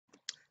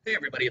Hey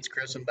everybody, it's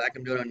Chris. I'm back.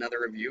 I'm doing another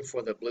review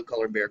for the Blue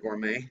Collar Beer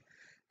Gourmet.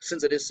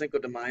 Since it is Cinco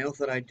de Mayo, I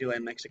thought I'd do a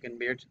Mexican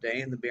beer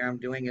today, and the beer I'm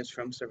doing is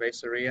from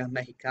Cerveceria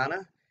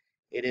Mexicana.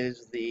 It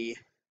is the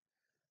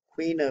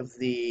Queen of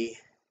the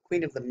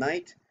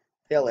Night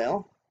Pale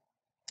Ale.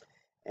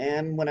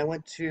 And uh, when I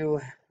went to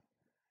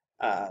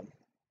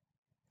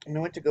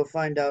go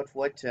find out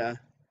what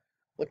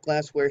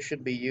glassware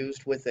should be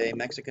used with a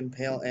Mexican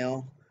Pale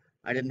Ale,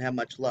 I didn't have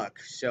much luck.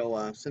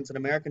 So since an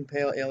American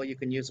Pale Ale you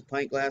can use a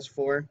pint glass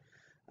for,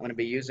 I'm going to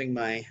be using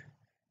my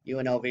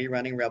UNLV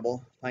Running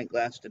Rebel pint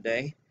glass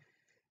today.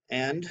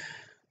 And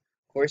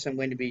of course, I'm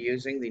going to be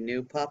using the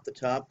new Pop the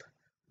Top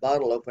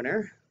bottle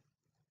opener.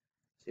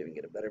 See if we can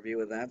get a better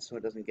view of that so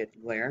it doesn't get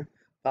glare.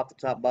 Pop the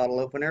Top bottle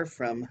opener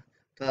from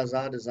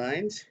Taza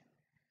Designs.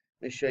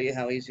 Let me show you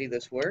how easy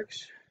this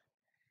works.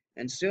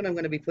 And soon I'm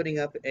going to be putting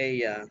up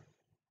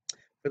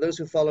for those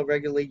who follow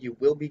regularly, you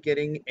will be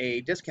getting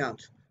a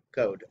discount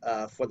code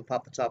for the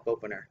Pop the Top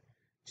opener.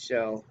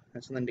 So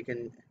that's something you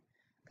can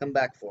come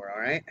back for,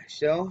 all right?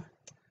 So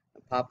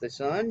I'll pop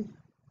this on.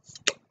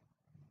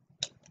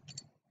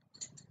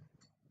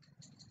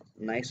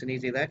 Nice and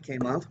easy that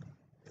came off.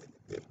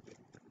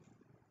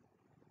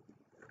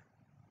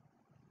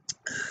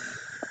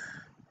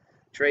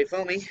 Tray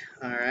foamy.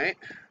 All right.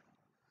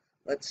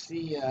 Let's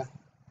see. You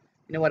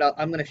know what?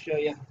 I'm going to show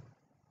you.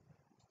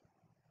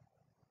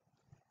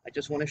 I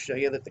just want to show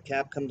you that the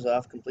cap comes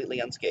off completely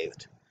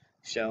unscathed.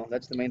 So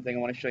that's the main thing I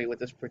want to show you with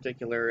this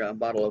particular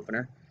bottle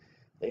opener.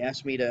 They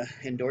asked me to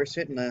endorse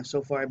it, and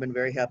so far I've been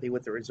very happy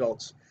with the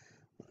results.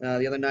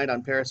 The other night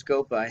on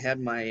Periscope, I had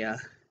my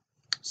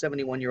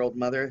 71-year-old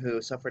mother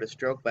who suffered a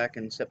stroke back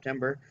in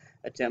September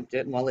attempt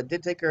it. And while it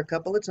did take her a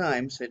couple of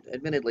times,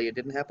 admittedly, it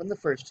didn't happen the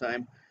first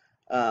time.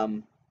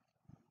 Um,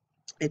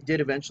 it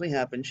did eventually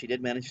happen. She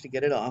did manage to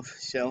get it off,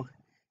 so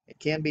it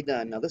can be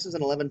done. Now, this is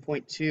an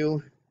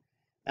 11.2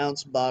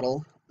 ounce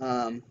bottle.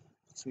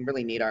 Some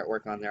really neat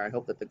artwork on there. I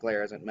hope that the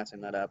glare isn't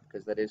messing that up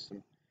because that is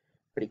some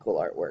pretty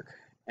cool artwork.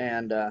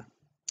 And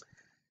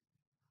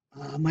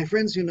my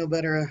friends who know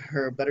better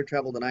or better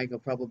travel than I will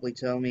probably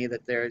tell me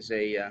that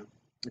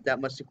that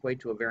must equate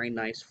to a very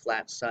nice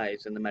flat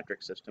size in the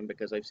metric system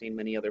because I've seen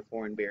many other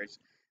foreign beers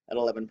at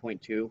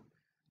 11.2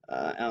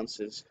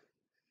 ounces.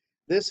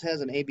 This has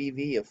an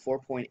ABV of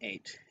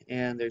 4.8,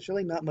 and there's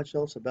really not much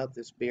else about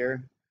this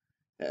beer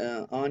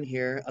on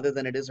here other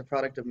than it is a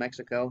product of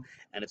Mexico,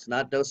 and it's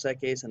not Dos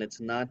Equis, and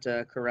it's not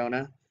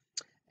Corona,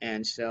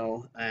 and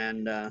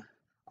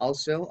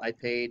also I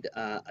paid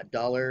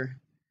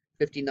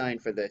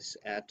 $1.59 for this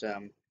at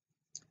uh,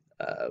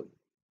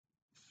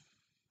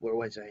 where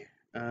was I?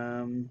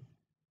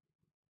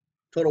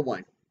 Total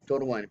Wine.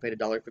 Total Wine. I paid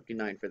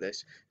 $1.59 for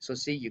this. So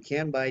see, you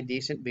can buy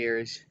decent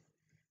beers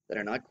that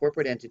are not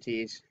corporate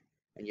entities,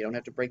 and you don't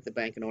have to break the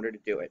bank in order to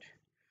do it.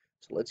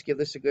 So let's give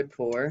this a good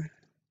pour.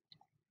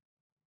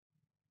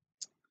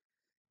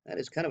 That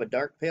is kind of a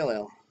dark pale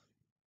ale,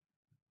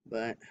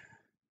 but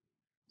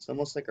it's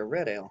almost like a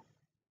red ale.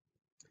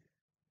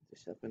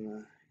 Just up in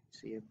the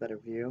see a better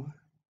view of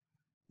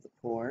the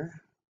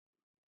pour.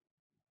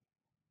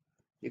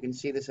 You can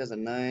see this has a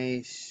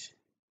nice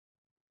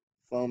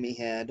foamy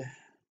head.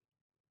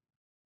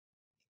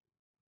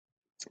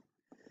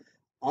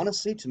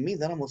 Honestly, to me,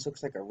 that almost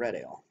looks like a red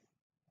ale.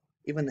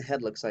 Even the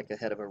head looks like a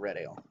head of a red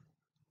ale.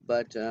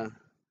 But I've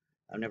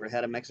never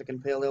had a Mexican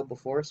pale ale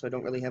before, so I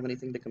don't really have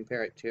anything to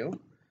compare it to.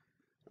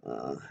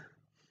 Uh,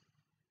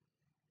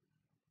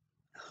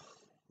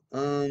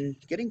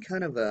 Getting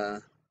kind of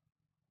an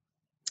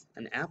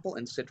apple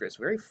and citrus,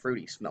 very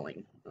fruity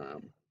smelling.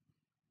 Now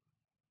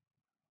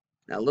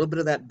a little bit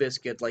of that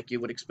biscuit, like you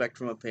would expect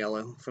from a pale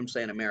ale, from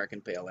say an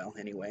American pale ale,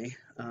 anyway.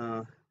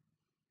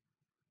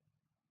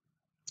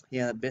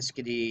 Yeah,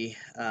 biscuity,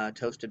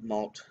 toasted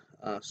malt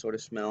sort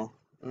of smell.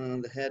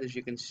 The head, as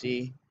you can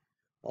see,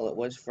 while it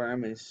was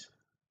firm, it's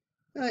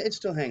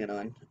still hanging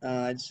on.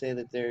 I'd say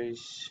that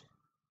there's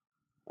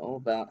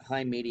about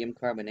high medium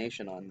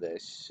carbonation on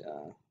this.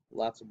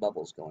 Lots of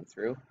bubbles going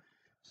through.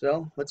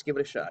 So let's give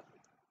it a shot.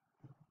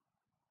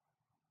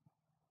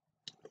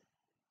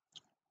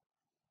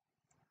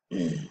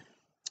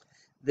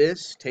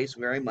 This tastes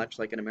very much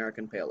like an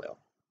American pale ale.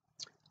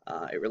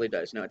 It really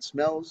does. Now it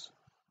smells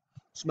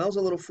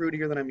a little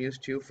fruitier than I'm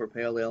used to for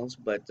pale ales,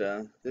 but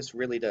this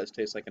really does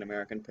taste like an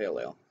American pale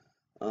ale.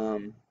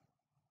 Um,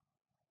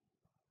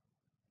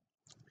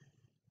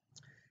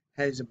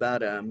 has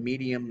about a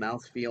medium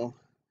mouthfeel,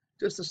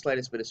 just the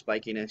slightest bit of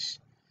spikiness,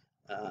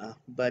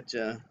 but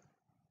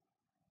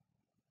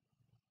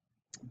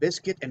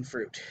biscuit and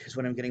fruit is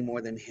what I'm getting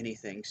more than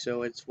anything.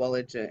 So while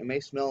it may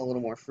smell a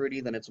little more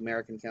fruity than its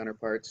American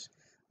counterparts,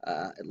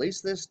 at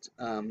least this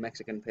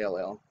Mexican pale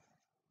ale,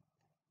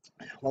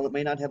 while it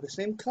may not have the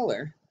same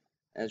color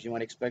as you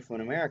might expect from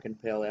an American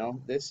pale ale,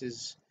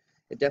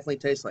 it definitely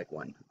tastes like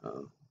one.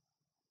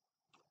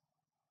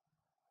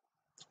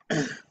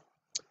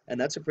 And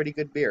that's a pretty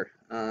good beer.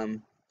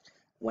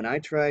 When I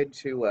tried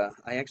to,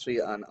 I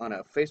actually on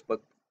a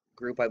Facebook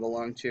group I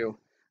belong to,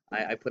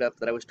 I put up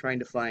that I was trying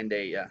to find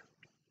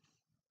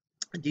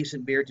a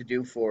decent beer to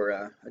do for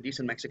a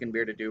decent Mexican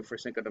beer to do for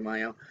Cinco de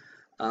Mayo.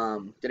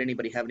 Did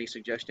anybody have any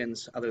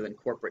suggestions other than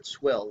corporate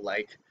swill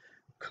like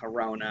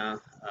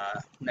Corona,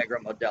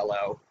 Negro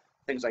Modelo,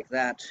 things like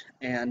that?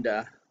 And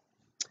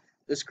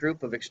this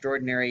group of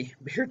extraordinary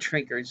beer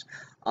drinkers,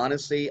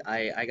 honestly,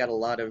 I got a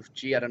lot of,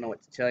 gee, I don't know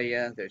what to tell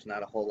you. There's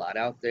not a whole lot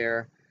out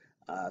there.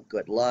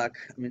 Good luck.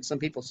 I mean, some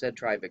people said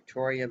try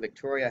Victoria.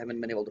 Victoria, I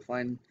haven't been able to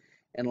find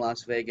in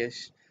Las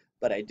Vegas,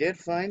 but I did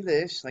find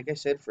this, like I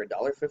said, for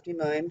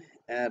 $1.59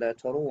 at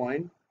Total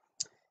Wine,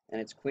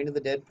 and it's Queen of the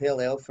Dead Pale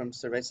Ale from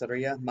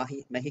Cerveceria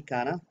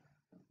Mexicana,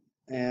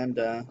 and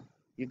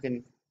you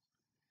can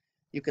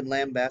you can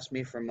lambaste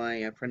me for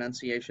my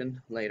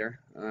pronunciation later.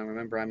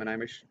 Remember, I'm an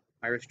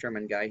Irish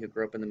German guy who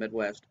grew up in the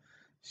Midwest,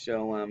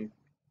 so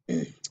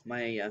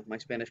my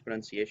Spanish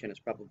pronunciation is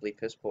probably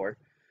piss poor.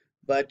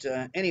 But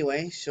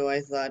anyway, so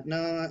I thought, no,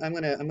 I'm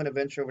gonna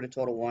venture over to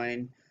Total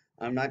Wine.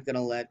 I'm not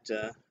gonna let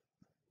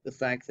the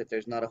fact that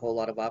there's not a whole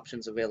lot of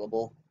options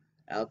available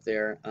out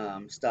there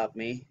stop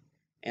me,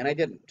 and I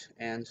didn't.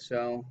 And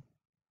so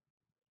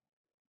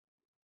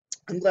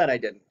I'm glad I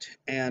didn't.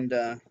 And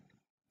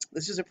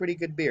this is a pretty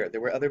good beer.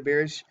 There were other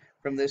beers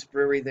from this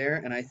brewery there,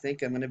 and I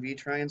think I'm going to be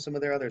trying some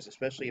of their others,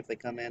 especially if they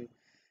come in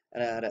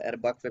at a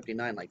buck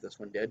 59 like this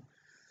one did.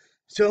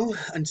 So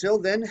until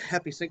then,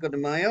 happy Cinco de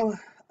Mayo,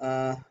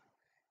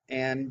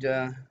 and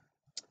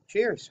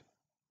cheers.